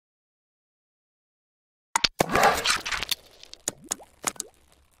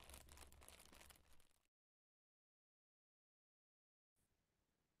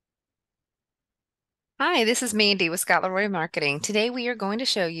Hi, this is Mandy with Scott Leroy Marketing. Today we are going to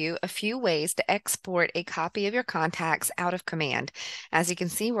show you a few ways to export a copy of your contacts out of Command. As you can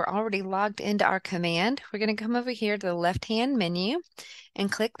see, we're already logged into our Command. We're going to come over here to the left-hand menu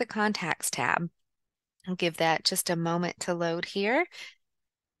and click the Contacts tab. I'll give that just a moment to load here.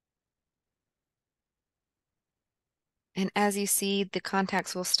 And as you see, the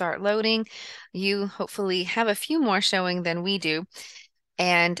contacts will start loading. You hopefully have a few more showing than we do.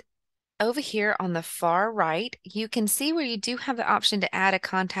 And over here on the far right, you can see where you do have the option to add a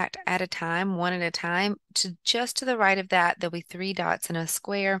contact at a time, one at a time. Just to the right of that, there'll be three dots and a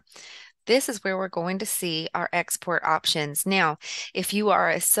square. This is where we're going to see our export options. Now, if you are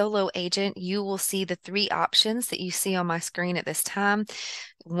a solo agent, you will see the three options that you see on my screen at this time.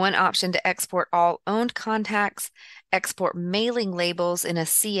 One option to export all owned contacts, export mailing labels in a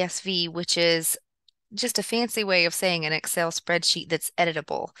CSV, which is just a fancy way of saying an Excel spreadsheet that's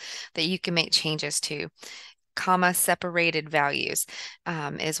editable, that you can make changes to. Comma separated values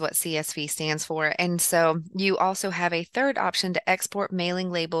is what CSV stands for. And so you also have a third option to export mailing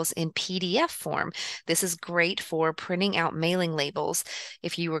labels in PDF form. This is great for printing out mailing labels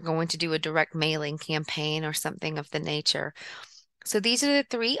if you were going to do a direct mailing campaign or something of the nature. So these are the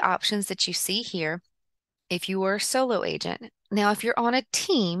three options that you see here if you were a solo agent. Now, if you're on a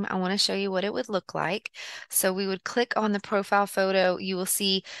team, I want to show you what it would look like. So we would click on the profile photo. You will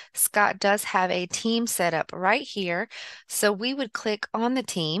see Scott does have a team set up right here. So we would click on the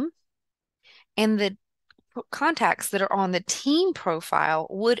team and the contacts that are on the team profile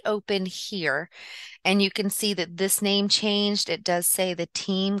would open here. And you can see that this name changed. It does say the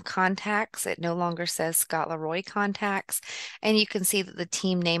team contacts. It no longer says Scott Leroy contacts. And you can see that the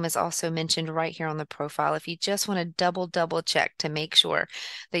team name is also mentioned right here on the profile. If you just want to double check to make sure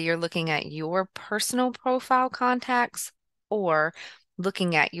that you're looking at your personal profile contacts or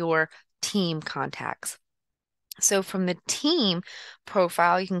looking at your team contacts. So from the team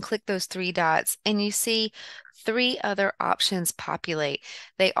profile, you can click those three dots and you see three other options populate.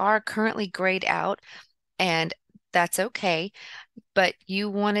 They are currently grayed out, and that's okay. But you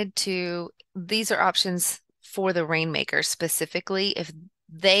wanted to, these are options for the Rainmaker specifically if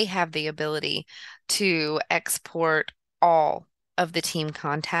they have the ability to export all of the team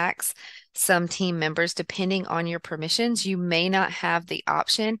contacts. Some team members, depending on your permissions, you may not have the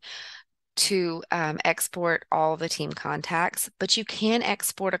option to export all the team contacts, but you can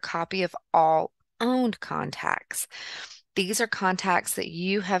export a copy of all owned contacts. These are contacts that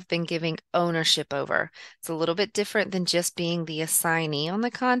you have been giving ownership over. It's a little bit different than just being the assignee on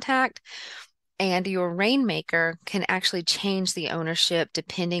the contact. And your Rainmaker can actually change the ownership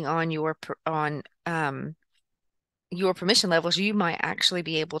depending on your permission levels. You might actually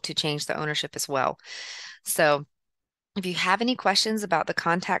be able to change the ownership as well. So if you have any questions about the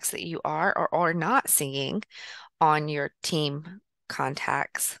contacts that you are or are not seeing on your team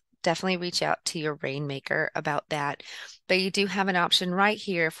contacts, definitely reach out to your Rainmaker about that. But you do have an option right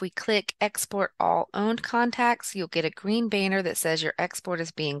here. If we click Export All Owned Contacts, you'll get a green banner that says your export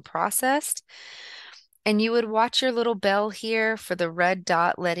is being processed. And you would watch your little bell here for the red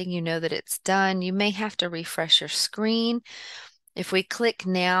dot letting you know that it's done. You may have to refresh your screen. If we click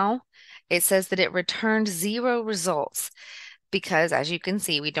now, it says that it returned 0 results because, as you can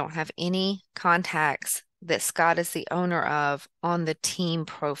see, we don't have any contacts that Scott is the owner of on the team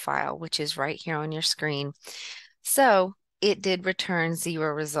profile, which is right here on your screen. So it did return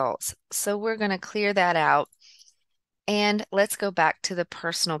 0 results. So we're going to clear that out. And let's go back to the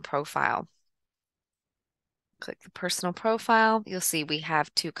personal profile. Click the personal profile. You'll see we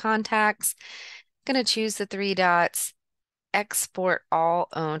have 2 contacts. I'm going to choose the 3 dots, export all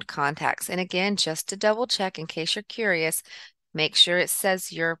owned contacts. And again, just to double check in case you're curious, make sure it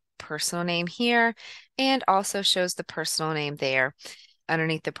says your personal name here and also shows the personal name there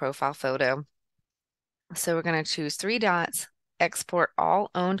underneath the profile photo. So we're going to choose 3 dots, export all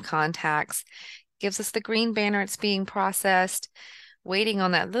owned contacts, gives us the green banner, it's being processed, waiting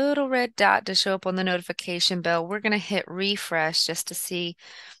on that little red dot to show up on the notification bell. We're going to hit refresh just to see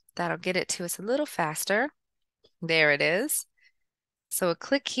that'll get it to us a little faster. There it is. So a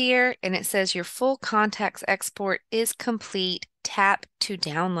click here and it says your full contacts export is complete. Tap to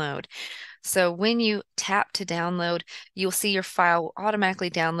download. So when you tap to download, you'll see your file will automatically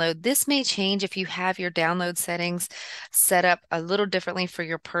download. This may change if you have your download settings set up a little differently for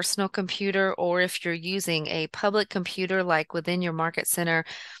your personal computer, or if you're using a public computer like within your market center,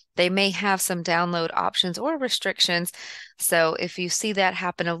 they may have some download options or restrictions. So if you see that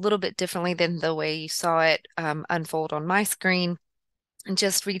happen a little bit differently than the way you saw it unfold on my screen, and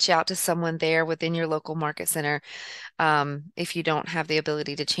just reach out to someone there within your local market center if you don't have the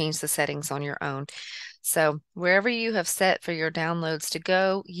ability to change the settings on your own. So wherever you have set for your downloads to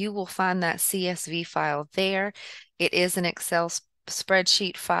go, you will find that CSV file there. It is an Excel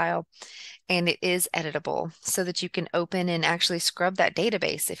spreadsheet file, and it is editable so that you can open and actually scrub that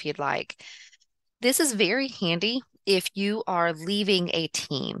database if you'd like. This is very handy if you are leaving a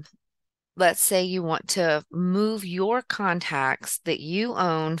team. Let's say you want to move your contacts that you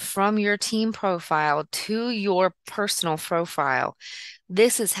own from your team profile to your personal profile.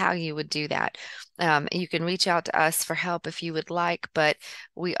 This is how you would do that. You can reach out to us for help if you would like, but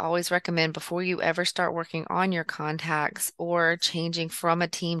we always recommend before you ever start working on your contacts or changing from a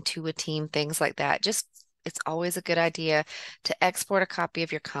team to a team, things like that, just it's always a good idea to export a copy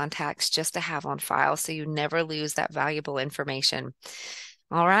of your contacts just to have on file so you never lose that valuable information.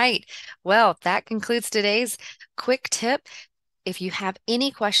 All right. Well, that concludes today's quick tip. If you have any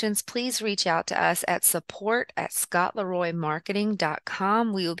questions, please reach out to us at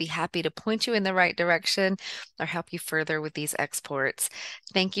support@scottleroymarketing.com. We will be happy to point you in the right direction or help you further with these exports.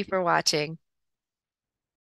 Thank you for watching.